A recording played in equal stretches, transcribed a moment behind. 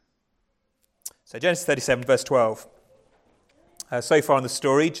So Genesis 37, verse 12. So far in the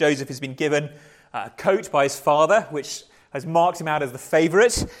story, Joseph has been given a coat by his father, which has marked him out as the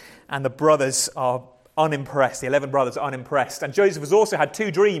favourite, and the brothers are unimpressed. The 11 brothers are unimpressed. And Joseph has also had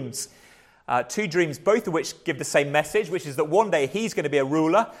two dreams, both of which give the same message, which is that one day he's going to be a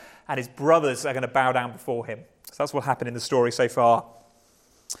ruler, and his brothers are going to bow down before him. So that's what happened in the story so far.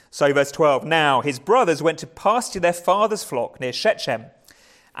 So verse 12, now his brothers went to pasture their father's flock near Shechem.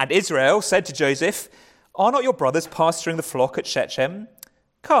 And Israel said to Joseph, are not your brothers pasturing the flock at Shechem?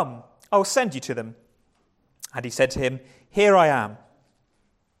 Come, I will send you to them. And he said to him, here I am.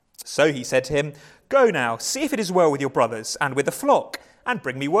 So he said to him, go now, see if it is well with your brothers and with the flock, and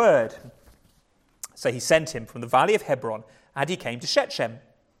bring me word. So he sent him from the valley of Hebron, and he came to Shechem.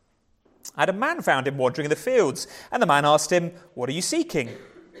 And a man found him wandering in the fields, and the man asked him, what are you seeking?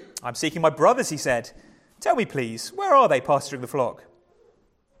 I'm seeking my brothers, he said. Tell me, please, where are they pasturing the flock?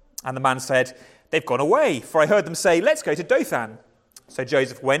 And the man said, they've gone away, for I heard them say, let's go to Dothan. So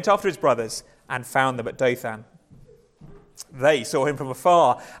Joseph went after his brothers and found them at Dothan. They saw him from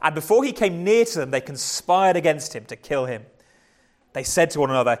afar, and before he came near to them, they conspired against him to kill him. They said to one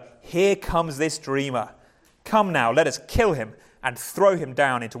another, here comes this dreamer. Come now, let us kill him and throw him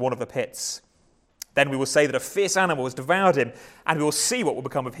down into one of the pits. Then we will say that a fierce animal has devoured him, and we will see what will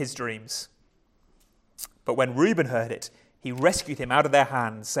become of his dreams. But when Reuben heard it, he rescued him out of their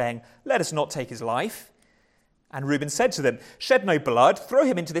hands, saying, let us not take his life. And Reuben said to them, shed no blood, throw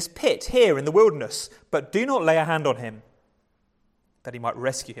him into this pit here in the wilderness, but do not lay a hand on him, that he might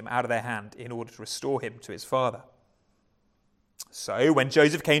rescue him out of their hand in order to restore him to his father. So when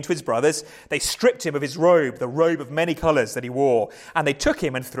Joseph came to his brothers, they stripped him of his robe, the robe of many colours that he wore, and they took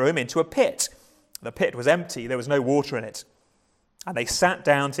him and threw him into a pit. The pit was empty, there was no water in it. And they sat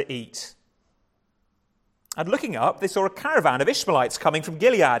down to eat. And looking up, they saw a caravan of Ishmaelites coming from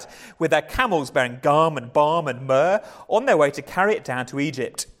Gilead, with their camels bearing gum and balm and myrrh, on their way to carry it down to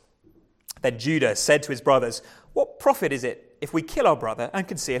Egypt. Then Judah said to his brothers, what profit is it if we kill our brother and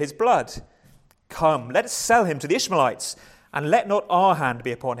conceal his blood? Come, let us sell him to the Ishmaelites, and let not our hand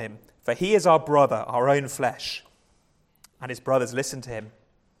be upon him, for he is our brother, our own flesh. And his brothers listened to him.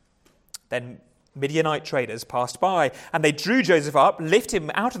 Then Midianite traders passed by, and they drew Joseph up, lifted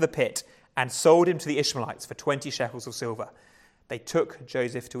him out of the pit, and sold him to the Ishmaelites for 20 shekels of silver. They took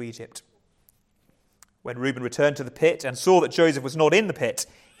Joseph to Egypt. When Reuben returned to the pit and saw that Joseph was not in the pit,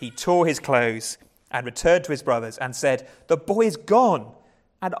 he tore his clothes and returned to his brothers and said, the boy is gone,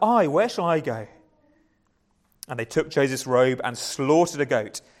 and where shall I go? And they took Joseph's robe and slaughtered a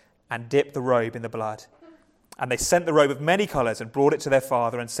goat and dipped the robe in the blood. And they sent the robe of many colours and brought it to their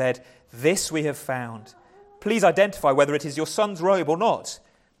father and said, this we have found. Please identify whether it is your son's robe or not.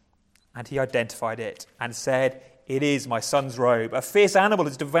 And he identified it and said, it is my son's robe. A fierce animal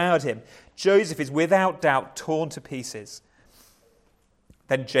has devoured him. Joseph is without doubt torn to pieces.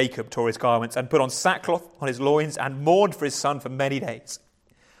 Then Jacob tore his garments and put on sackcloth on his loins and mourned for his son for many days.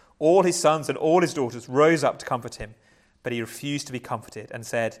 All his sons and all his daughters rose up to comfort him, but he refused to be comforted and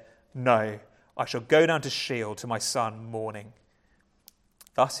said, no, I shall go down to Sheol to my son mourning.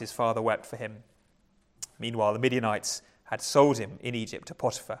 Thus his father wept for him. Meanwhile, the Midianites had sold him in Egypt to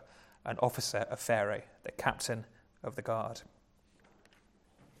Potiphar, an officer of Pharaoh, the captain of the guard.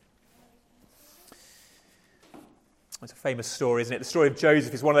 It's a famous story, isn't it? The story of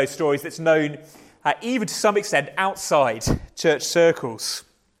Joseph is one of those stories that's known, even to some extent, outside church circles.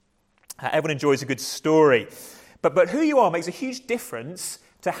 Everyone enjoys a good story. But who you are makes a huge difference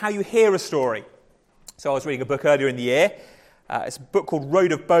to how you hear a story. So I was reading a book earlier in the year. It's a book called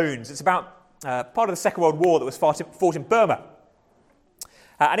Road of Bones. It's about part of the Second World War that was fought in Burma.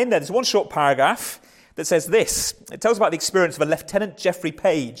 And in there's one short paragraph that says this. It tells about the experience of a Lieutenant Geoffrey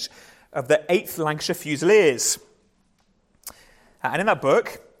Page of the 8th Lancashire Fusiliers. And in that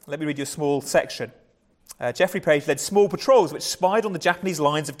book, let me read you a small section. Geoffrey Page led small patrols which spied on the Japanese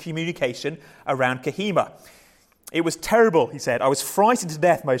lines of communication around Kohima. It was terrible, he said. I was frightened to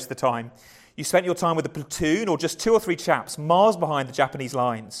death most of the time. You spent your time with a platoon or just 2 or 3 chaps miles behind the Japanese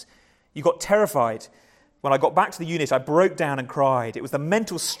lines. You got terrified. When I got back to the unit, I broke down and cried. It was the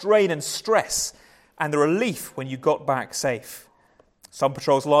mental strain and stress and the relief when you got back safe. Some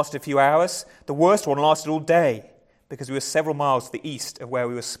patrols lasted a few hours. The worst one lasted all day because we were several miles to the east of where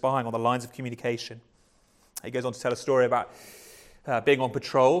we were spying on the lines of communication. He goes on to tell a story about being on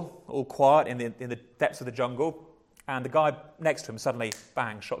patrol, all quiet in the depths of the jungle, and the guy next to him suddenly,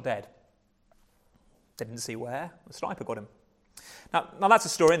 bang, shot dead. They didn't see where. The sniper got him. Now that's a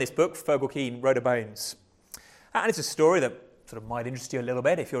story in this book, Fergal Keane, Road of Bones. And it's a story that sort of might interest you a little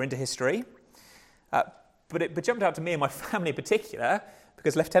bit if you're into history. But it jumped out to me and my family in particular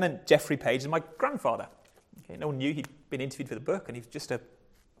because Lieutenant Geoffrey Page is my grandfather. Okay, no one knew he'd been interviewed for the book, and he was just a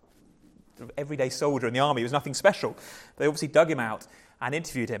sort of everyday soldier in the army. He was nothing special. They obviously dug him out and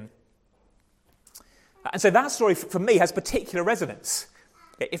interviewed him. And so that story, for me, has particular resonance.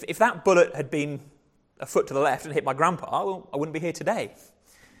 If that bullet had been a foot to the left and hit my grandpa, well, I wouldn't be here today.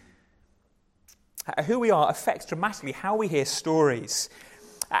 Who we are affects dramatically how we hear stories.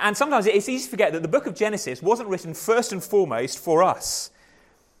 And sometimes it's easy to forget that the book of Genesis wasn't written first and foremost for us.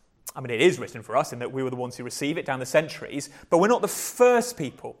 I mean, it is written for us in that we were the ones who receive it down the centuries, but we're not the first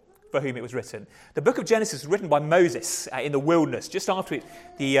people for whom it was written. The book of Genesis was written by Moses in the wilderness, just after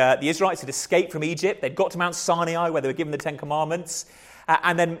the Israelites had escaped from Egypt. They'd got to Mount Sinai where they were given the Ten Commandments.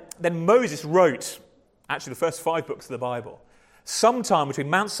 And then Moses wrote, actually, the first 5 books of the Bible, sometime between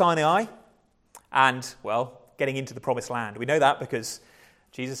Mount Sinai and, well, getting into the Promised Land. We know that because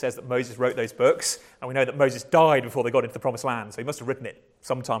Jesus says that Moses wrote those books, and we know that Moses died before they got into the Promised Land, so he must have written it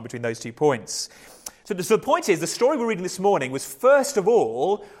sometime between those 2 points. So the point is, the story we're reading this morning was first of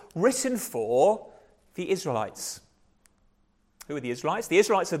all written for the Israelites. Who are the Israelites? The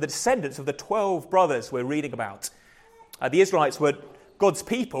Israelites are the descendants of the 12 brothers we're reading about. The Israelites were God's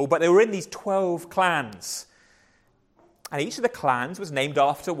people, but they were in these 12 clans. And each of the clans was named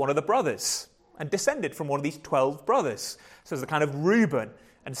after one of the brothers and descended from one of these 12 brothers. So there's the kind of Reuben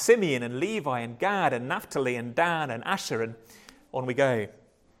and Simeon and Levi and Gad and Naphtali and Dan and Asher, and on we go.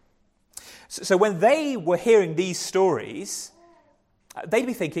 So when they were hearing these stories, they'd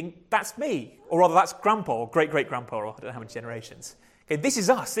be thinking, that's me, or rather that's grandpa or great-great-grandpa, or I don't know how many generations. Okay, this is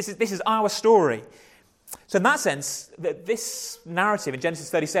us, this is our story. So in that sense, this narrative in Genesis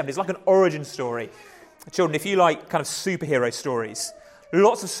 37 is like an origin story. Children, if you like kind of superhero stories,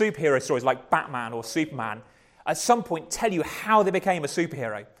 lots of superhero stories like Batman or Superman at some point tell you how they became a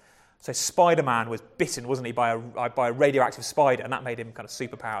superhero. So Spider-Man was bitten, wasn't he, by a radioactive spider, and that made him kind of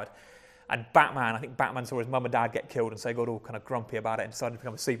superpowered. And Batman, I think Batman saw his mum and dad get killed, and so got all kind of grumpy about it and decided to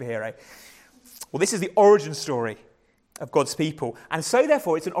become a superhero. Well, this is the origin story of God's people. And so,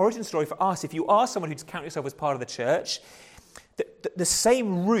 therefore, it's an origin story for us. If you are someone who count yourself as part of the church, the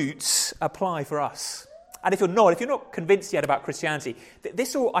same roots apply for us. And if you're not convinced yet about Christianity,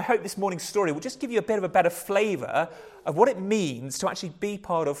 I hope this morning's story will just give you a bit of a better flavour of what it means to actually be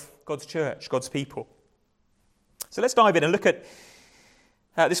part of God's church, God's people. So let's dive in and look at,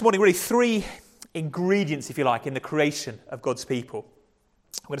 this morning, really 3 ingredients, if you like, in the creation of God's people.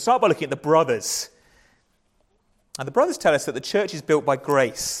 I'm going to start by looking at the brothers. And the brothers tell us that the church is built by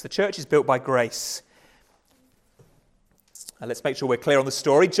grace. The church is built by grace. Let's make sure we're clear on the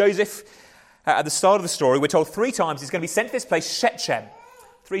story. Joseph, at the start of the story, we're told 3 times he's going to be sent to this place, Shechem.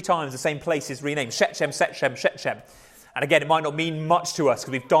 3 times the same place is renamed, Shechem, Shechem, Shechem. And again, it might not mean much to us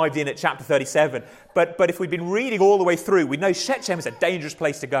because we've dived in at chapter 37. But if we've been reading all the way through, we know Shechem is a dangerous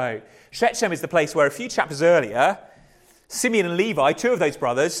place to go. Shechem is the place where a few chapters earlier, Simeon and Levi, 2 of those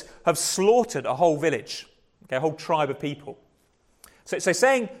brothers, have slaughtered a whole village, a whole tribe of people. So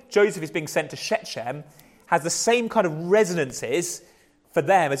saying Joseph is being sent to Shechem has the same kind of resonances for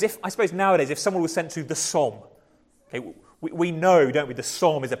them as if, I suppose nowadays, if someone was sent to the Somme. Okay, we know, don't we, the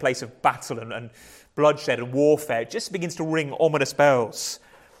Somme is a place of battle and bloodshed and warfare. It just begins to ring ominous bells.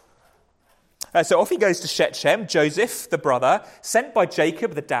 So off he goes to Shechem, Joseph, the brother, sent by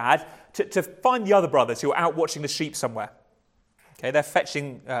Jacob, the dad, to find the other brothers who are out watching the sheep somewhere. Okay, they're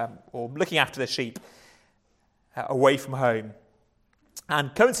fetching or looking after the sheep away from home.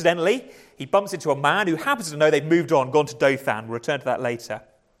 And coincidentally, he bumps into a man who happens to know they've moved on, gone to Dothan. We'll return to that later.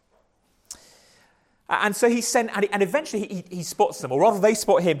 And so he's sent, and eventually he spots them, or rather they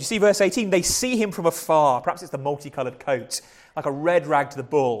spot him. Do you see verse 18? They see him from afar. Perhaps it's the multicoloured coat, like a red rag to the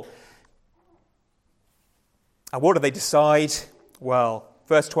bull. And what do they decide? Well,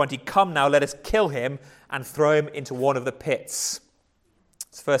 verse 20, come now, let us kill him and throw him into one of the pits.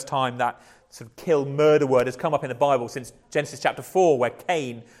 It's the first time that sort of kill, murder word has come up in the Bible since Genesis chapter 4, where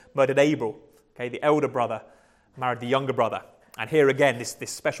Cain murdered Abel. Okay, the elder brother married the younger brother. And here again, this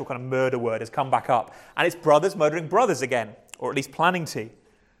special kind of murder word has come back up. And it's brothers murdering brothers again, or at least planning to.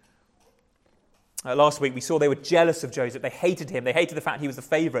 Last week we saw they were jealous of Joseph. They hated him. They hated the fact he was the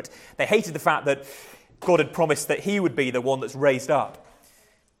favourite. They hated the fact that God had promised that he would be the one that's raised up.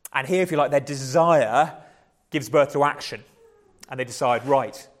 And here, if you like, their desire gives birth to action. And they decide,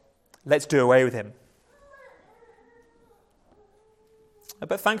 right, let's do away with him.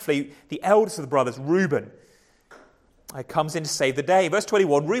 But thankfully, the eldest of the brothers, Reuben, comes in to save the day. Verse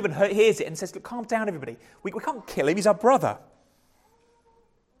 21, Reuben hears it and says, look, calm down, everybody. We can't kill him. He's our brother.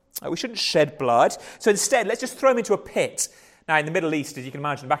 We shouldn't shed blood. So instead, let's just throw him into a pit. Now, in the Middle East, as you can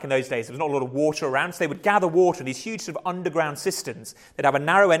imagine, back in those days, there was not a lot of water around, so they would gather water in these huge sort of underground cisterns. They'd have a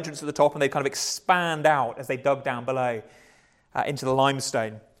narrow entrance at the top, and they'd kind of expand out as they dug down below into the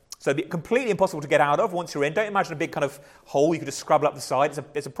limestone. So it'd be completely impossible to get out of once you're in. Don't imagine a big kind of hole you could just scrabble up the side.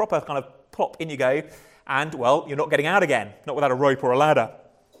 It's a proper kind of plop, in you go, and, well, you're not getting out again, not without a rope or a ladder.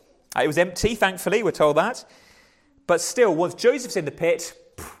 It was empty, thankfully, we're told that. But still, once Joseph's in the pit,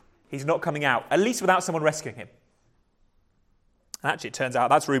 he's not coming out, at least without someone rescuing him. And actually, it turns out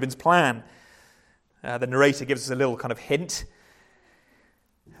that's Reuben's plan. The narrator gives us a little kind of hint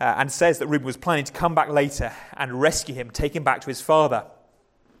and says that Reuben was planning to come back later and rescue him, take him back to his father.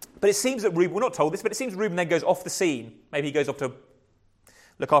 But it seems that Reuben, we're not told this, but it seems Reuben then goes off the scene. Maybe he goes off to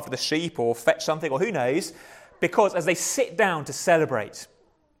look after the sheep or fetch something, or who knows, because as they sit down to celebrate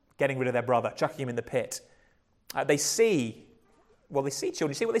getting rid of their brother, chucking him in the pit, they see children.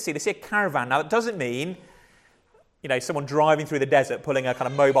 You see what they see? They see a caravan. Now, that doesn't mean, someone driving through the desert, pulling a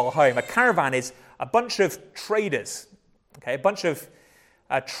kind of mobile home. A caravan is a bunch of traders, a bunch of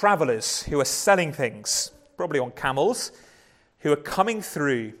travellers who are selling things, probably on camels, who are coming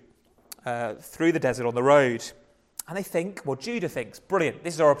through the desert on the road. And they think, Judah thinks, brilliant,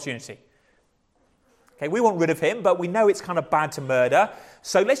 this is our opportunity. Okay, we want rid of him, but we know it's kind of bad to murder,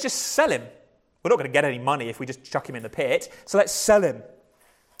 so let's just sell him. We're not going to get any money if we just chuck him in the pit, so let's sell him.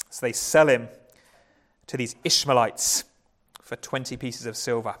 So they sell him to these Ishmaelites for 20 pieces of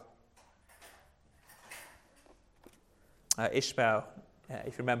silver. Ishmael,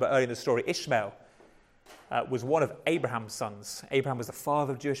 if you remember earlier in the story, Ishmael was one of Abraham's sons. Abraham was the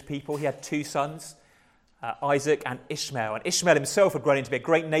father of Jewish people. He had two sons, Isaac and Ishmael. And Ishmael himself had grown into be a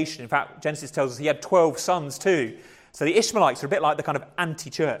great nation. In fact, Genesis tells us he had 12 sons too. So the Ishmaelites are a bit like the kind of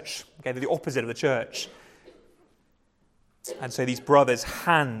anti-church. Okay, they're the opposite of the church. And so these brothers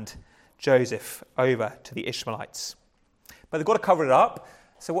hand Joseph over to the Ishmaelites. But they've got to cover it up.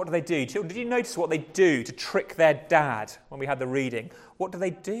 So what do they do? Children, did you notice what they do to trick their dad when we had the reading? What do they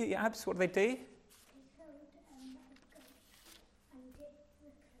do? Abs, what do they do?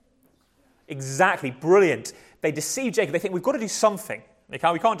 Exactly, brilliant. They deceive Jacob. They think, we've got to do something. We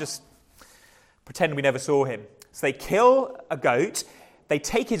can't just pretend we never saw him. So they kill a goat. They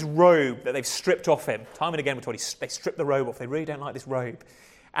take his robe that they've stripped off him. Time and again we're told they strip the robe off. They really don't like this robe.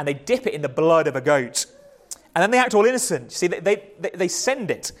 And they dip it in the blood of a goat. And then they act all innocent. See, they send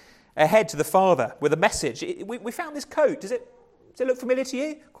it ahead to the father with a message. We found this coat. Does it look familiar to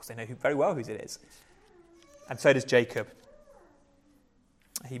you? Of course, they know very well whose it is. And so does Jacob.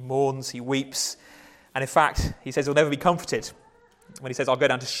 He mourns, he weeps, and in fact, he says he'll never be comforted. When he says, I'll go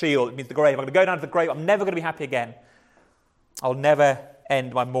down to Sheol, it means the grave. I'm going to go down to the grave. I'm never going to be happy again. I'll never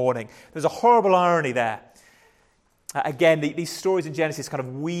end my mourning. There's a horrible irony there. Again, these stories in Genesis kind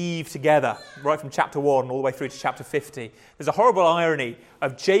of weave together, right from chapter 1 all the way through to chapter 50. There's a horrible irony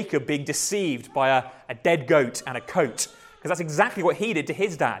of Jacob being deceived by a dead goat and a coat, because that's exactly what he did to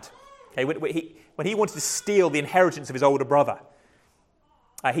his dad. Okay, when he wanted to steal the inheritance of his older brother.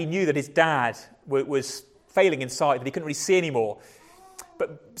 He knew that his dad was failing in sight, that he couldn't really see anymore.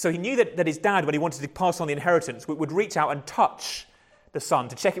 So he knew that his dad, when he wanted to pass on the inheritance, would reach out and touch the son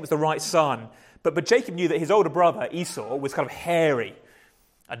to check it was the right son. But Jacob knew that his older brother, Esau, was kind of hairy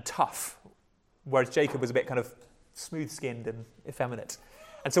and tough, whereas Jacob was a bit kind of smooth-skinned and effeminate.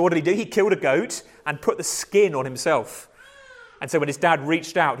 And so what did he do? He killed a goat and put the skin on himself. And so when his dad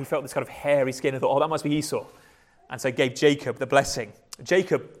reached out, he felt this kind of hairy skin and thought, that must be Esau. And so gave Jacob the blessing.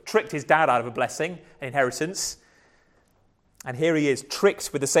 Jacob tricked his dad out of a blessing, an inheritance. And here he is,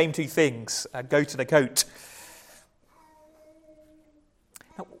 tricked with the same two things, a goat and a coat.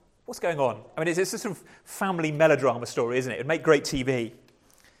 Now, what's going on? I mean, it's a sort of family melodrama story, isn't it? It would make great TV.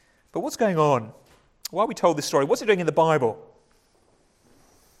 But what's going on? Why are we told this story? What's it doing in the Bible?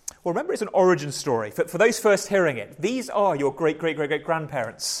 Well, remember, it's an origin story. For those first hearing it, these are your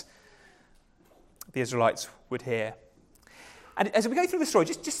great-great-great-great-grandparents, the Israelites would hear. And as we go through the story,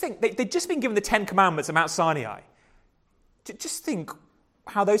 just think, they'd just been given the 10 Commandments at Mount Sinai. Just think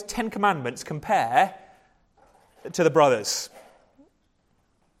how those 10 Commandments compare to the brothers.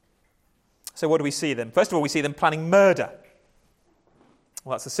 So what do we see then? First of all, we see them planning murder.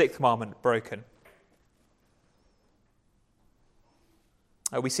 Well, that's the 6th commandment broken.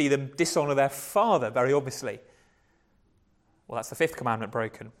 We see them dishonour their father, very obviously. Well, that's the 5th commandment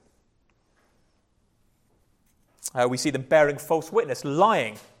broken. We see them bearing false witness,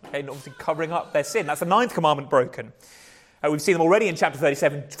 lying, and obviously covering up their sin. That's the 9th commandment broken. We've seen them already in chapter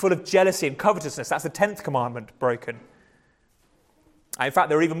 37, full of jealousy and covetousness. That's the 10th commandment broken. In fact,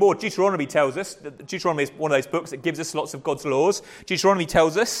 there are even more. Deuteronomy tells us, Deuteronomy is one of those books that gives us lots of God's laws. Deuteronomy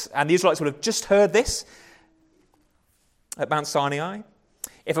tells us, and the Israelites would have just heard this, at Mount Sinai.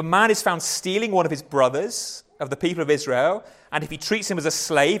 If a man is found stealing one of his brothers of the people of Israel, and if he treats him as a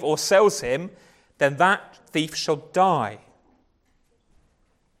slave or sells him, then that thief shall die.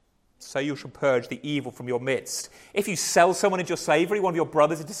 So you shall purge the evil from your midst. If you sell someone into slavery, one of your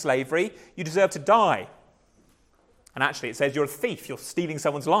brothers into slavery, you deserve to die. And actually it says you're a thief, you're stealing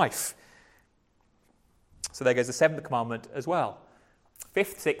someone's life. So there goes the 7th commandment as well.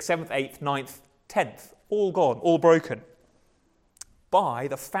 5th, 6th, 7th, 8th, 9th, 10th, all gone, all broken by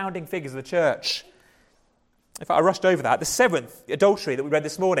the founding figures of the church. In fact, I rushed over that. The 7th, adultery, that we read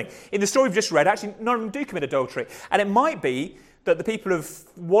this morning. In the story we've just read, actually, none of them do commit adultery. And it might be that the people of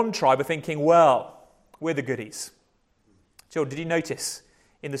one tribe are thinking, well, we're the goodies. Joel, did you notice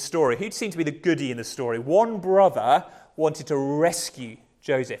in the story, who seemed to be the goodie in the story? One brother wanted to rescue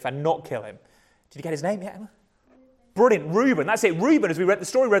Joseph and not kill him. Did you get his name yet, Emma? Brilliant, Reuben. That's it, Reuben, as we read the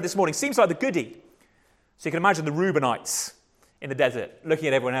story we read this morning, seems like the goodie. So you can imagine the Reubenites in the desert, looking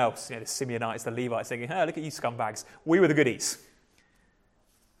at everyone else, the Simeonites, the Levites, thinking, oh, look at you scumbags. We were the goodies.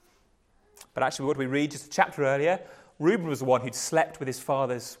 But actually, what we read just a chapter earlier, Reuben was the one who'd slept with his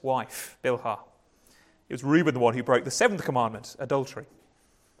father's wife, Bilhah. It was Reuben the one who broke the 7th commandment, adultery.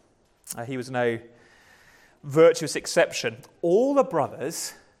 He was no virtuous exception. All the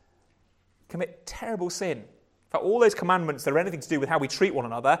brothers commit terrible sin. In fact, all those commandments that are anything to do with how we treat one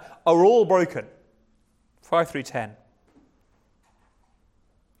another are all broken. 5 through 10.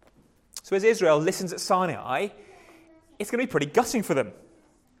 So as Israel listens at Sinai, it's going to be pretty gutting for them.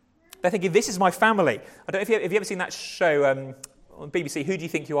 They're thinking, this is my family. I don't know if you've ever seen that show on BBC, Who Do You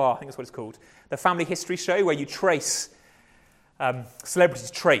Think You Are? I think that's what it's called. The family history show where you trace,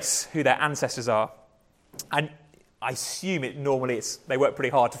 celebrities trace who their ancestors are. And I assume they work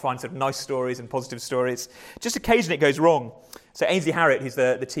pretty hard to find sort of nice stories and positive stories. Just occasionally it goes wrong. So Ainsley Harriott, who's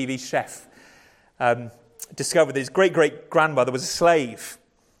the TV chef, discovered that his great-great-grandmother was a slave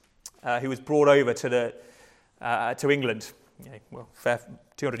who was brought over to England,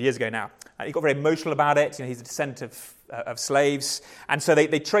 200 years ago now. And he got very emotional about it. He's a descendant of slaves. And so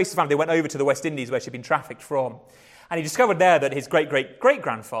they traced the family. They went over to the West Indies where she'd been trafficked from. And he discovered there that his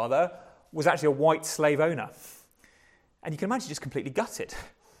great-great-great-grandfather was actually a white slave owner. And you can imagine just completely gutted.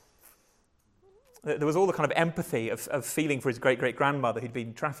 There was all the kind of empathy of feeling for his great-great-grandmother who'd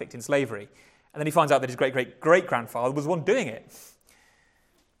been trafficked in slavery. And then he finds out that his great-great-great-grandfather was the one doing it.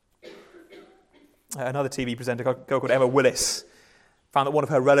 Another TV presenter, a girl called Emma Willis, found that one of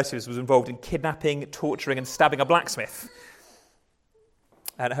her relatives was involved in kidnapping, torturing and stabbing a blacksmith.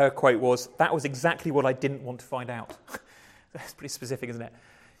 And her quote was, "That was exactly what I didn't want to find out." That's pretty specific, isn't it?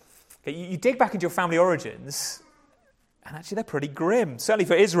 Okay, you dig back into your family origins, and actually they're pretty grim, certainly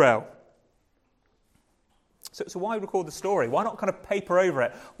for Israel. So why record the story? Why not kind of paper over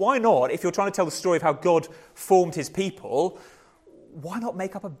it? Why not, if you're trying to tell the story of how God formed his people, why not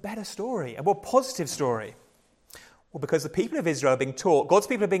make up a better story, a more positive story? Well, because the people of Israel are being taught, God's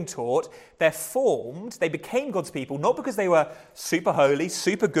people are being taught, they became God's people, not because they were super holy,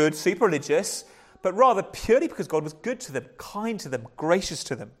 super good, super religious, but rather purely because God was good to them, kind to them, gracious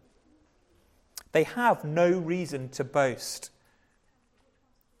to them. They have no reason to boast.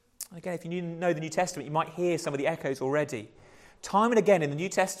 Again, if you know the New Testament, you might hear some of the echoes already. Time and again in the New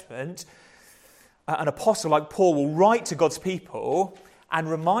Testament, an apostle like Paul will write to God's people and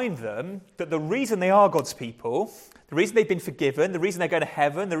remind them that the reason they are God's people, the reason they've been forgiven, the reason they're going to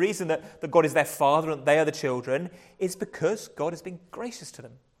heaven, the reason that God is their father and they are the children, is because God has been gracious to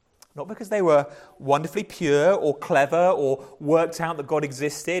them. Not because they were wonderfully pure or clever or worked out that God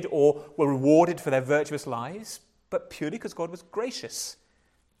existed or were rewarded for their virtuous lives, but purely because God was gracious.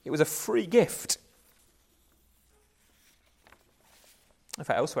 It was a free gift. In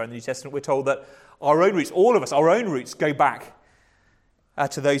fact, elsewhere in the New Testament, we're told that our own roots, all of us, our own roots go back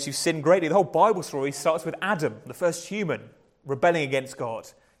to those who sinned greatly. The whole Bible story starts with Adam, the first human, rebelling against God.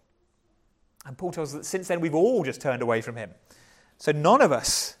 And Paul tells us that since then we've all just turned away from him. So none of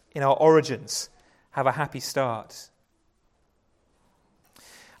us in our origins have a happy start.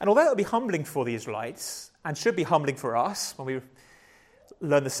 And although it'll be humbling for the Israelites, and should be humbling for us when we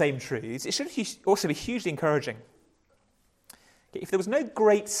learn the same truths, it should also be hugely encouraging. If there was no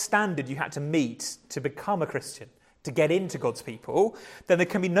great standard you had to meet to become a Christian, to get into God's people, then there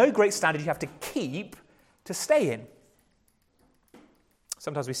can be no great standard you have to keep to stay in.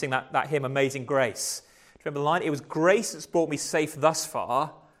 Sometimes we sing that hymn, Amazing Grace. Do you remember the line? It was grace that's brought me safe thus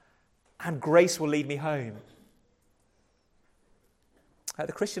far, and grace will lead me home.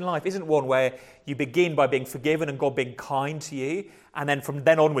 The Christian life isn't one where you begin by being forgiven and God being kind to you, and then from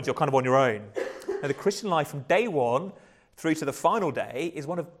then onwards you're kind of on your own. Now, the Christian life from day one through to the final day is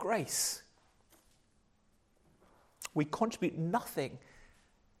one of grace. we contribute nothing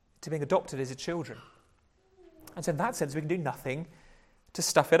to being adopted as his children. And so in that sense, we can do nothing to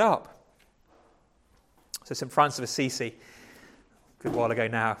stuff it up. So St. Francis of Assisi, a good while ago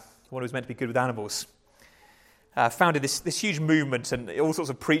now, one who was meant to be good with animals, founded this huge movement, and all sorts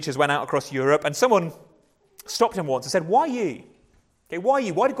of preachers went out across Europe, and someone stopped him once and said, why you? Okay, why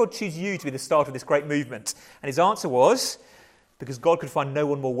you? Why did God choose you to be the start of this great movement? And his answer was, because God could find no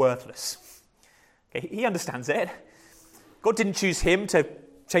one more worthless. Okay, he understands it. God didn't choose him to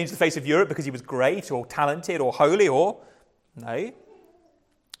change the face of Europe because he was great or talented or holy no,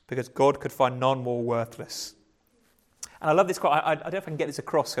 because God could find none more worthless. And I love this quote. I don't know if I can get this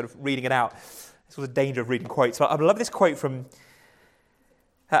across, sort of reading it out. This was a danger of reading quotes. But I love this quote from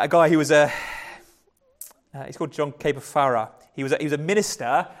a guy who was he's called John Cape-Farah. He was a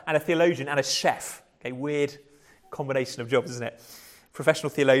minister and a theologian and a chef. Okay, weird combination of jobs, isn't it? Professional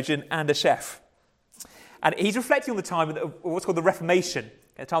theologian and a chef. And he's reflecting on the time of what's called the Reformation,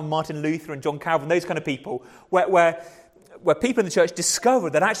 at the time of Martin Luther and John Calvin, those kind of people, where people in the church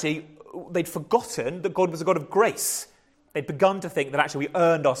discovered that actually they'd forgotten that God was a God of grace. They'd begun to think that actually we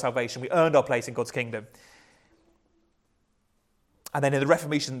earned our salvation, we earned our place in God's kingdom. And then in the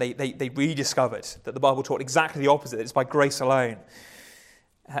Reformation, they rediscovered that the Bible taught exactly the opposite, that it's by grace alone.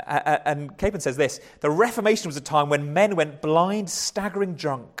 And Capon says this, the Reformation was a time when men went blind, staggering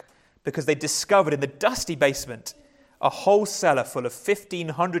drunk, because they discovered in the dusty basement a whole cellar full of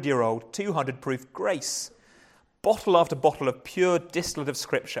 1,500-year-old, 200-proof grace, bottle after bottle of pure distillate of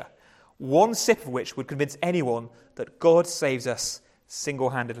Scripture, one sip of which would convince anyone that God saves us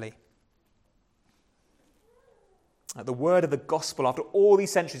single-handedly. The word of the gospel, after all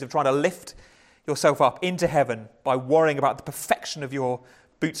these centuries of trying to lift yourself up into heaven by worrying about the perfection of your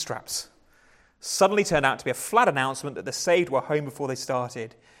bootstraps, suddenly turned out to be a flat announcement that the saved were home before they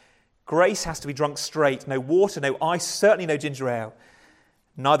started. Grace has to be drunk straight. No water, no ice, certainly no ginger ale.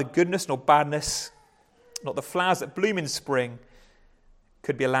 Neither goodness nor badness, not the flowers that bloom in spring,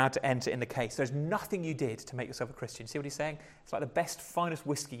 could be allowed to enter in the case. There's nothing you did to make yourself a Christian. See what he's saying? It's like the best, finest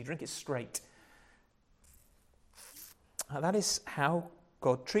whiskey. You drink it straight. That is how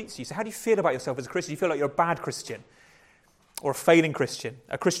God treats you. So how do you feel about yourself as a Christian? Do you feel like you're a bad Christian? Or a failing Christian?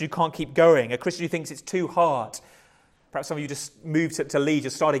 A Christian who can't keep going? A Christian who thinks it's too hard? Perhaps some of you just moved to Leeds,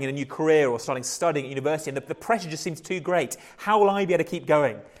 you're starting in a new career or starting studying at university, and the pressure just seems too great. How will I be able to keep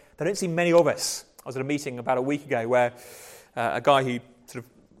going? There don't seem many of us. I was at a meeting about a week ago where a guy who sort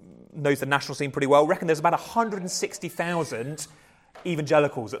of knows the national scene pretty well reckoned there's about 160,000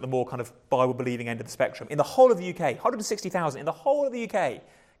 evangelicals at the more kind of Bible-believing end of the spectrum. In the whole of the UK, 160,000 in the whole of the UK.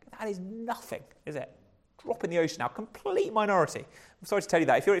 That is nothing, is it? Drop in the ocean now, complete minority. I'm sorry to tell you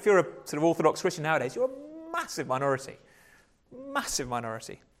that. If you're a sort of Orthodox Christian nowadays, you're a massive minority. Massive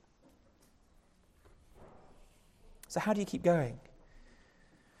minority. So how do you keep going?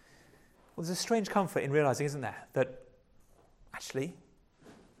 Well, there's a strange comfort in realising, isn't there, that actually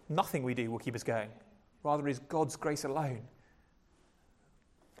nothing we do will keep us going. Rather, it is God's grace alone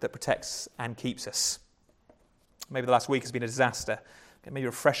that protects and keeps us. Maybe the last week has been a disaster. Maybe a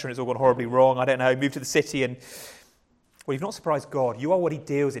refresher and it's all gone horribly wrong. I don't know. Moved to the city and, well, you've not surprised God. You are what he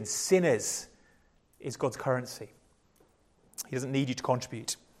deals in. Sinners is God's currency. He doesn't need you to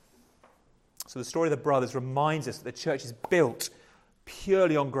contribute. So the story of the brothers reminds us that the church is built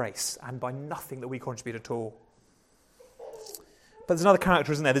purely on grace and by nothing that we contribute at all. But there's another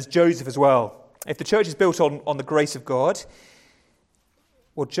character, isn't there? There's Joseph as well. If the church is built on the grace of God,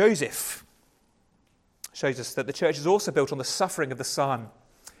 well, Joseph shows us that the church is also built on the suffering of the Son.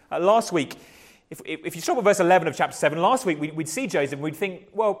 Last week, if you stop at verse 11 of chapter 7, last week we'd see Joseph and we'd think,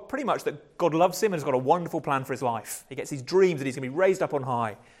 well, pretty much that God loves him and has got a wonderful plan for his life. He gets these dreams that he's going to be raised up on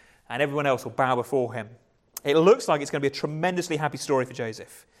high and everyone else will bow before him. It looks like it's going to be a tremendously happy story for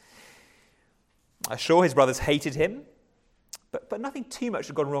Joseph. Sure, his brothers hated him, but nothing too much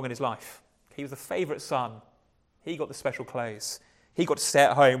had gone wrong in his life. He was the favourite son. He got the special clothes. He got to stay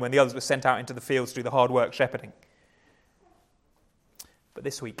at home when the others were sent out into the fields to do the hard work shepherding. But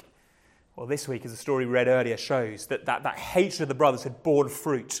this week, as the story we read earlier shows, that hatred of the brothers had borne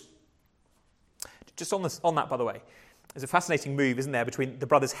fruit. Just on that, by the way, there's a fascinating move, isn't there, between the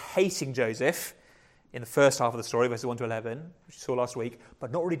brothers hating Joseph in the first half of the story, verses 1 to 11, which we saw last week,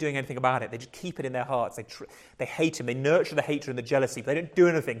 but not really doing anything about it. They just keep it in their hearts. They hate him. They nurture the hatred and the jealousy, but they don't do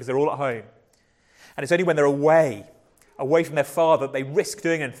anything because they're all at home. And it's only when they're away from their father that they risk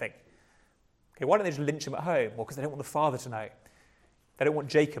doing anything. Okay, why don't they just lynch him at home? Well, because they don't want the father to know. They don't want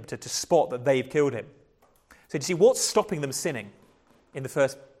Jacob to spot that they've killed him. So do you see what's stopping them sinning in the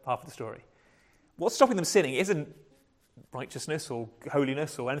first half of the story? What's stopping them sinning isn't righteousness or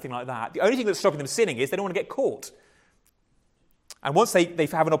holiness or anything like that. The only thing that's stopping them sinning is they don't want to get caught. And once they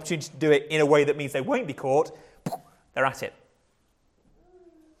have an opportunity to do it in a way that means they won't be caught, they're at it.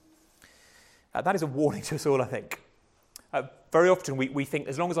 That is a warning to us all, I think. Very often we think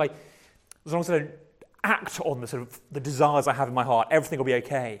as long as I don't act on the desires I have in my heart, everything will be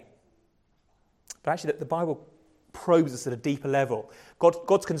okay. But actually, the Bible probes us at a deeper level.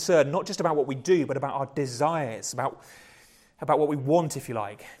 God's concerned not just about what we do, but about our desires, about what we want, if you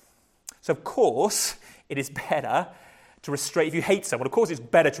like. So, of course, it is better to restrain. If you hate someone, of course, it's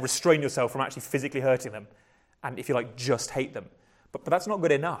better to restrain yourself from actually physically hurting them, and if you like, just hate them. But that's not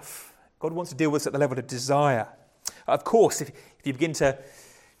good enough. God wants to deal with us at the level of desire. Of course, if you begin to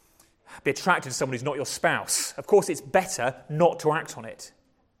be attracted to someone who's not your spouse, of course, it's better not to act on it.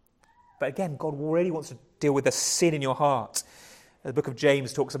 But again, God really wants to deal with the sin in your heart. The book of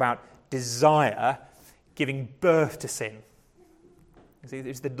James talks about desire giving birth to sin.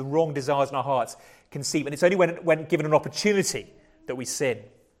 It's the wrong desires in our hearts conceive, and it's only when given an opportunity that we sin.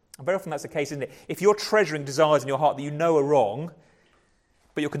 And very often that's the case, isn't it? If you're treasuring desires in your heart that you know are wrong,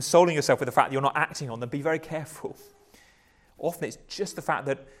 but you're consoling yourself with the fact that you're not acting on them, be very careful. Often it's just the fact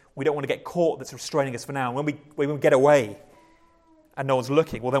that we don't want to get caught that's restraining us for now. And when we get away and no one's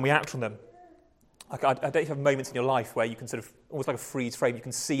looking, well, then we act on them. I don't know if you have moments in your life where you can sort of, almost like a freeze frame, you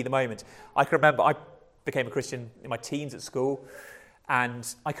can see the moment. I can remember I became a Christian in my teens at school,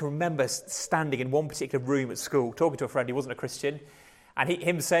 and I can remember standing in one particular room at school, talking to a friend who wasn't a Christian, and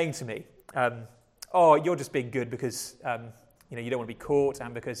him saying to me, oh, you're just being good because you don't want to be caught,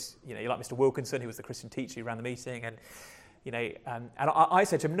 and because you like Mr. Wilkinson, who was the Christian teacher who ran the meeting, and I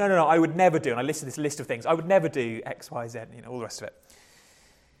said to him, no, I would never do, and I listed this list of things, I would never do X, Y, Z, all the rest of it.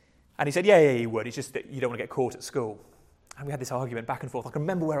 And he said, yeah, you would, it's just that you don't want to get caught at school. And we had this argument back and forth. I can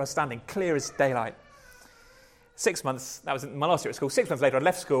remember where I was standing, clear as daylight. 6 months, that was my last year at school, 6 months later I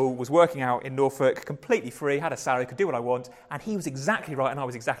left school, was working out in Norfolk, completely free, had a salary, could do what I want, and he was exactly right and I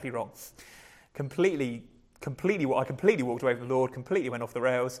was exactly wrong. I completely walked away from the Lord, completely went off the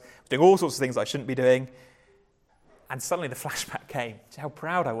rails, doing all sorts of things I shouldn't be doing, and suddenly the flashback came to how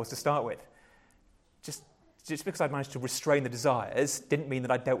proud I was to start with. Just because I'd managed to restrain the desires didn't mean that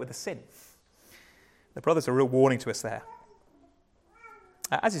I'd dealt with the sin. The brothers are a real warning to us there.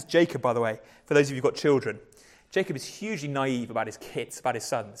 As is Jacob, by the way, for those of you who've got children. Jacob is hugely naive about his kids, about his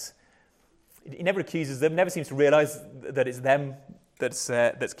sons. He never accuses them, never seems to realise that it's them that's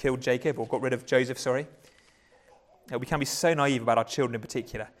killed Jacob, or got rid of Joseph, sorry. We can be so naive about our children in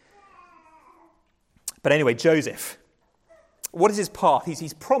particular. But anyway, Joseph. What is his path?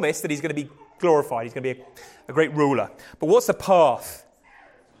 He's promised that he's going to be glorified. He's going to be a great ruler. But what's the path?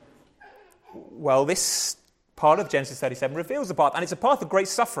 Well, this part of Genesis 37 reveals the path, and it's a path of great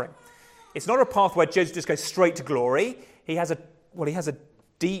suffering. It's not a path where Joseph just goes straight to glory. He has a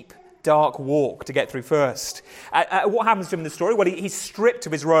deep, dark walk to get through first. What happens to him in the story? Well, he's stripped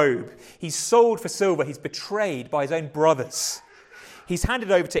of his robe. He's sold for silver. He's betrayed by his own brothers. He's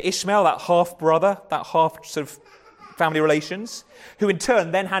handed over to Ishmael, that half-brother, that half sort of family relations, who in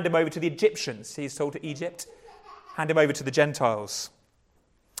turn then hand him over to the Egyptians. He's sold to Egypt, hand him over to the Gentiles.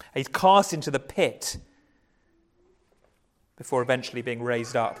 He's cast into the pit before eventually being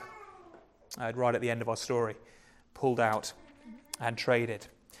raised up. Right at the end of our story, pulled out and traded.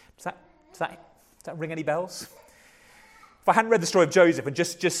 Does that ring any bells? If I hadn't read the story of Joseph and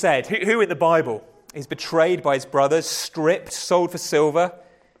just said, who in the Bible is betrayed by his brothers, stripped, sold for silver,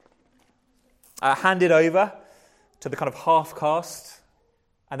 handed over to the kind of half-caste,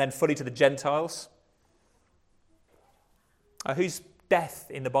 and then fully to the Gentiles? Whose death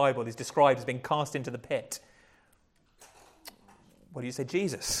in the Bible is described as being cast into the pit? What do you say?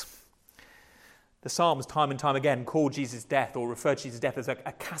 Jesus. The Psalms, time and time again, call Jesus' death or refer to Jesus' death as a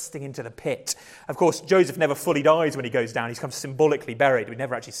casting into the pit. Of course, Joseph never fully dies when he goes down. He's kind of symbolically buried. He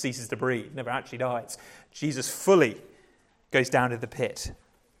never actually ceases to breathe, never actually dies. Jesus fully goes down to the pit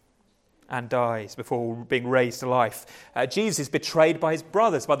and dies before being raised to life. Jesus is betrayed by his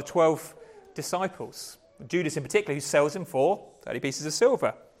brothers, by the 12 disciples. Judas in particular, who sells him for 30 pieces of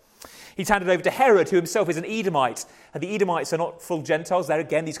silver. He's handed over to Herod, who himself is an Edomite. And the Edomites are not full Gentiles. They're,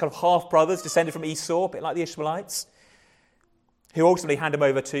 again, these kind of half-brothers descended from Esau, a bit like the Ishmaelites, who ultimately hand him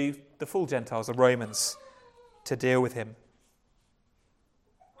over to the full Gentiles, the Romans, to deal with him.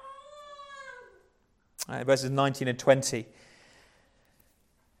 Verses 19 and 20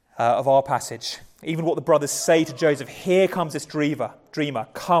 of our passage. Even what the brothers say to Joseph, here comes this dreamer,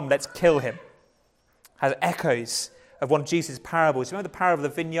 come, let's kill him, has echoes of one of Jesus' parables. Remember the parable of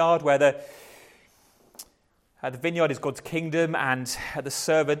the vineyard, where the vineyard is God's kingdom, and the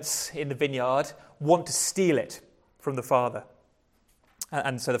servants in the vineyard want to steal it from the Father.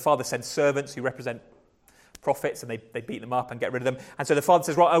 And so the Father sends servants who represent prophets, and they beat them up and get rid of them. And so the father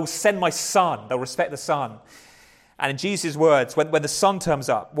says, right, I will send my son. They'll respect the son. And in Jesus' words, when the son turns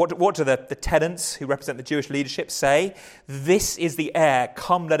up, what do the tenants who represent the Jewish leadership say? This is the heir.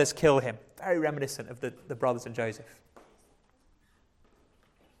 Come, let us kill him. Very reminiscent of the brothers and Joseph.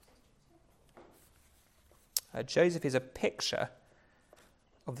 Joseph is a picture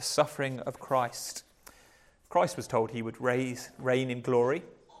of the suffering of Christ. Christ was told he would reign in glory.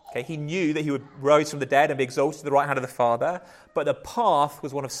 Okay, he knew that he would rise from the dead and be exalted to the right hand of the Father, but the path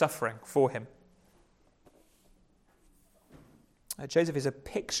was one of suffering for him. Joseph is a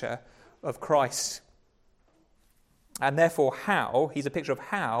picture of Christ. And therefore he's a picture of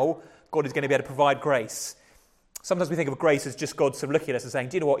how God is going to be able to provide grace. Sometimes we think of grace as just God sort of looking at us and saying,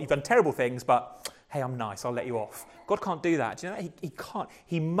 do you know what, you've done terrible things, but hey, I'm nice, I'll let you off. God can't do that. Do you know that? He can't.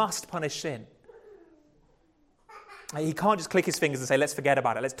 He must punish sin. He can't just click his fingers and say, let's forget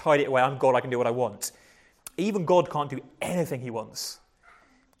about it, let's tidy it away, I'm God, I can do what I want. Even God can't do anything he wants.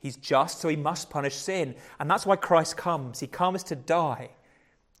 He's just, so he must punish sin. And that's why Christ comes. He comes to die,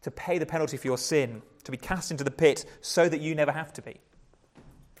 to pay the penalty for your sin, to be cast into the pit so that you never have to be.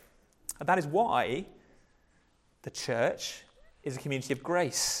 And that is why the church is a community of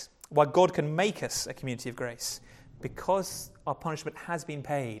grace, why God can make us a community of grace, because our punishment has been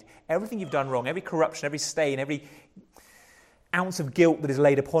paid. Everything you've done wrong, every corruption, every stain, every ounce of guilt that is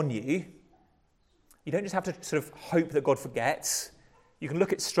laid upon you, you don't just have to sort of hope that God forgets. You can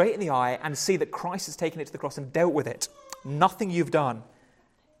look it straight in the eye and see that Christ has taken it to the cross and dealt with it. Nothing you've done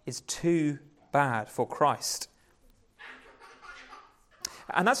is too bad for Christ.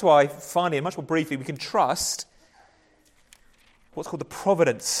 And that's why, finally, and much more briefly, we can trust what's called the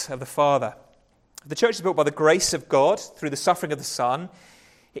providence of the Father. The church is built by the grace of God through the suffering of the Son.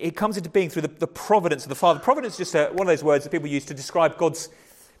 It comes into being through the providence of the Father. Providence is just one of those words that people use to describe God's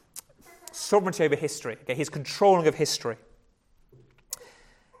sovereignty over history, okay, his controlling of history.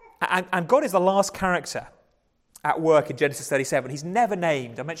 And God is the last character at work in Genesis 37. He's never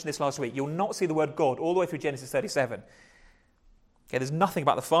named. I mentioned this last week. You'll not see the word God all the way through Genesis 37. Okay, there's nothing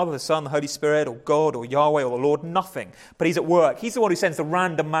about the Father, the Son, the Holy Spirit, or God, or Yahweh, or the Lord, nothing. But he's at work. He's the one who sends the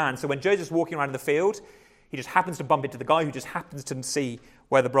random man. So when Joseph's walking around in the field, he just happens to bump into the guy who just happens to see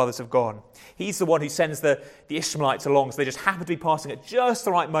where the brothers have gone. He's the one who sends the Ishmaelites along, so they just happen to be passing at just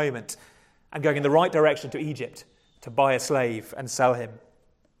the right moment and going in the right direction to Egypt to buy a slave and sell him.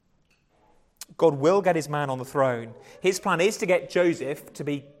 God will get his man on the throne. His plan is to get Joseph to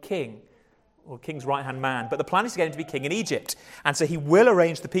be king, or king's right-hand man, but the plan is to get him to be king in Egypt. And so he will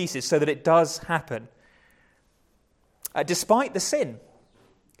arrange the pieces so that it does happen. Despite the sin.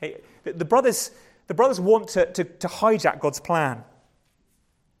 Okay, the brothers want to hijack God's plan.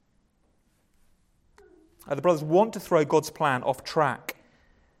 The brothers want to throw God's plan off track.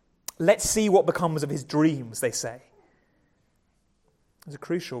 Let's see what becomes of his dreams, they say. It's a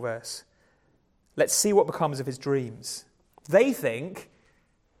crucial verse. Let's see what becomes of his dreams. They think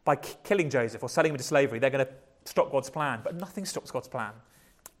by killing Joseph or selling him into slavery, they're going to stop God's plan. But nothing stops God's plan.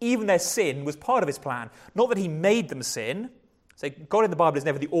 Even their sin was part of his plan. Not that he made them sin. So God in the Bible is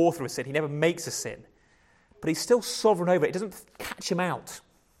never the author of sin. He never makes a sin. But he's still sovereign over it. It doesn't catch him out.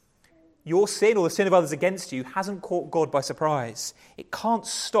 Your sin or the sin of others against you hasn't caught God by surprise. It can't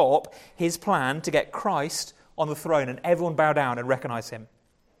stop his plan to get Christ on the throne and everyone bow down and recognize him.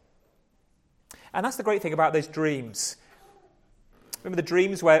 And that's the great thing about those dreams. Remember the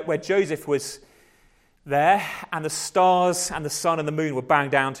dreams where Joseph was there and the stars and the sun and the moon were bowing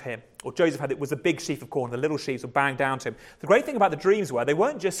down to him. Or Joseph was a big sheaf of corn, the little sheaves were bowing down to him. The great thing about the dreams they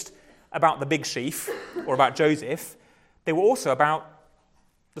weren't just about the big sheaf or about Joseph. They were also about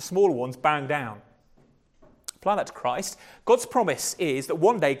the smaller ones bowing down. Apply that to Christ. God's promise is that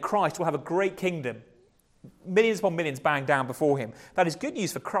one day Christ will have a great kingdom. Millions upon millions bowing down before him. That is good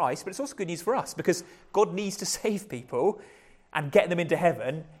news for Christ, but it's also good news for us because God needs to save people and get them into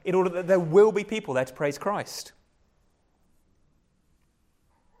heaven in order that there will be people there to praise Christ.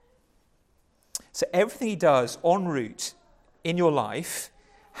 So everything he does en route in your life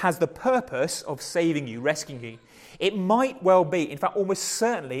has the purpose of saving you, rescuing you. It might well be, in fact, almost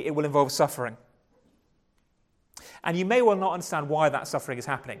certainly it will involve suffering. And you may well not understand why that suffering is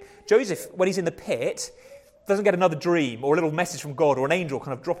happening. Joseph, when he's in the pit, doesn't get another dream or a little message from God or an angel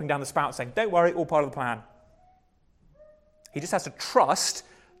kind of dropping down the spout saying, don't worry, all part of the plan. He just has to trust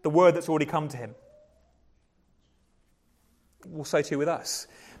the word that's already come to him. Well, so too with us.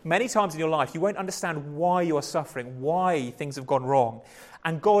 Many times in your life, you won't understand why you are suffering, why things have gone wrong.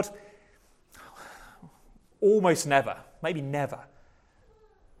 And God almost never, maybe never,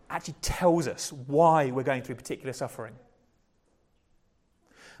 actually tells us why we're going through particular suffering.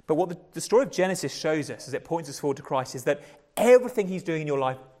 But what the story of Genesis shows us, as it points us forward to Christ, is that everything he's doing in your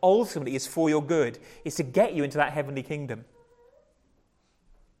life ultimately is for your good. It's to get you into that heavenly kingdom.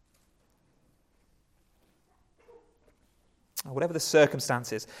 Whatever the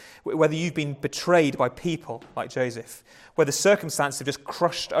circumstances, whether you've been betrayed by people like Joseph, whether circumstances have just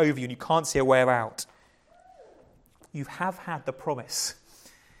crushed over you and you can't see a way out, you have had the promise.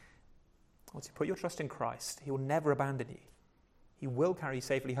 Once you put your trust in Christ, he will never abandon you. He will carry you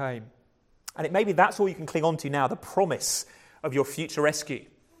safely home. And it may be that's all you can cling on to now, the promise of your future rescue.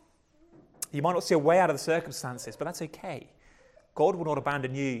 You might not see a way out of the circumstances, but that's okay. God will not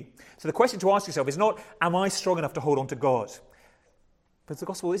abandon you. So the question to ask yourself is not, am I strong enough to hold on to God? Because the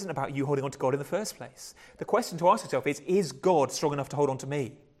gospel isn't about you holding on to God in the first place. The question to ask yourself is God strong enough to hold on to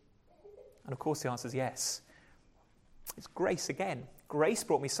me? And of course the answer is yes. It's grace again. Grace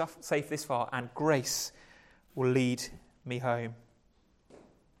brought me safe this far, and grace will lead me home.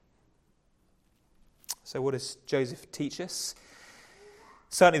 So what does Joseph teach us?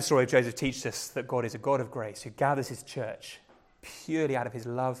 Certainly the story of Joseph teaches us that God is a God of grace who gathers his church purely out of his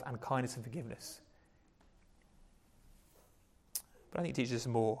love and kindness and forgiveness. But I think it teaches us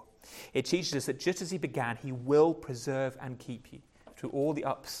more. It teaches us that just as he began, he will preserve and keep you through all the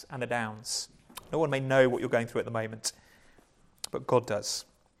ups and the downs. No one may know what you're going through at the moment, but God does.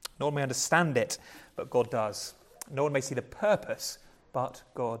 No one may understand it, but God does. No one may see the purpose, but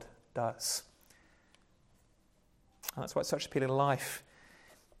God does. And that's why it's such appealing to life.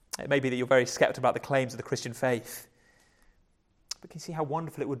 It may be that you're very sceptical about the claims of the Christian faith. But can you see how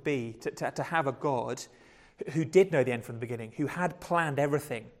wonderful it would be to have a God who did know the end from the beginning, who had planned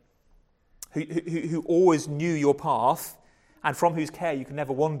everything, who always knew your path, and from whose care you can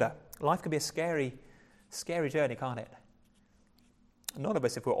never wander. Life can be a scary, scary journey, can't it? None of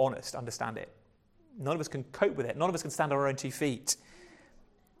us, if we're honest, understand it. None of us can cope with it. None of us can stand on our own 2 feet.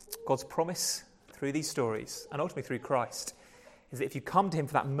 God's promise through these stories, and ultimately through Christ, is that if you come to him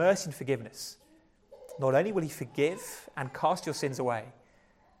for that mercy and forgiveness, not only will he forgive and cast your sins away,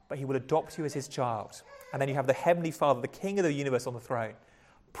 but he will adopt you as his child. And then you have the Heavenly Father, the King of the universe on the throne,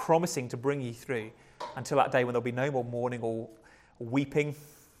 promising to bring you through until that day when there'll be no more mourning or weeping,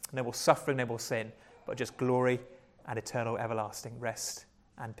 no more suffering, no more sin, but just glory and eternal everlasting rest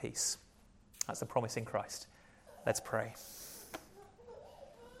and peace. That's the promise in Christ. Let's pray.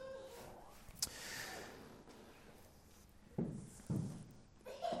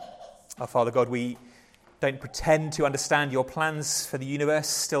 Our Father God, we don't pretend to understand your plans for the universe,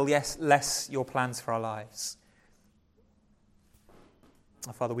 still less your plans for our lives.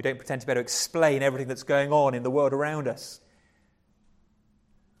 Our Father, we don't pretend to be able to explain everything that's going on in the world around us.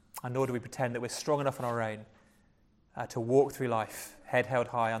 And nor do we pretend that we're strong enough on our own to walk through life, head held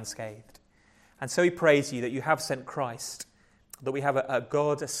high, unscathed. And so we praise you that you have sent Christ, that we have a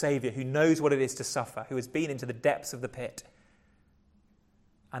God, a Saviour, who knows what it is to suffer, who has been into the depths of the pit,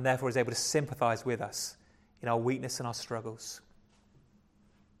 and therefore is able to sympathise with us in our weakness and our struggles.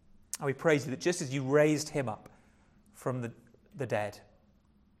 And we praise you that just as you raised him up from the dead,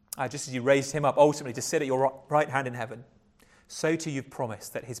 just as you raised him up ultimately to sit at your right hand in heaven, so too you've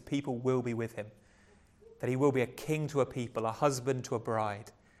promised that his people will be with him, that he will be a king to a people, a husband to a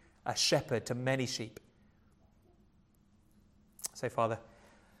bride, a shepherd to many sheep. So, Father,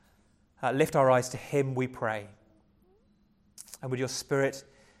 lift our eyes to him, we pray. And with your Spirit,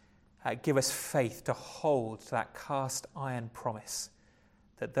 give us faith to hold to that cast iron promise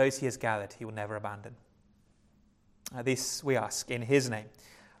that those he has gathered, he will never abandon. This we ask in his name.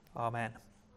 Amen.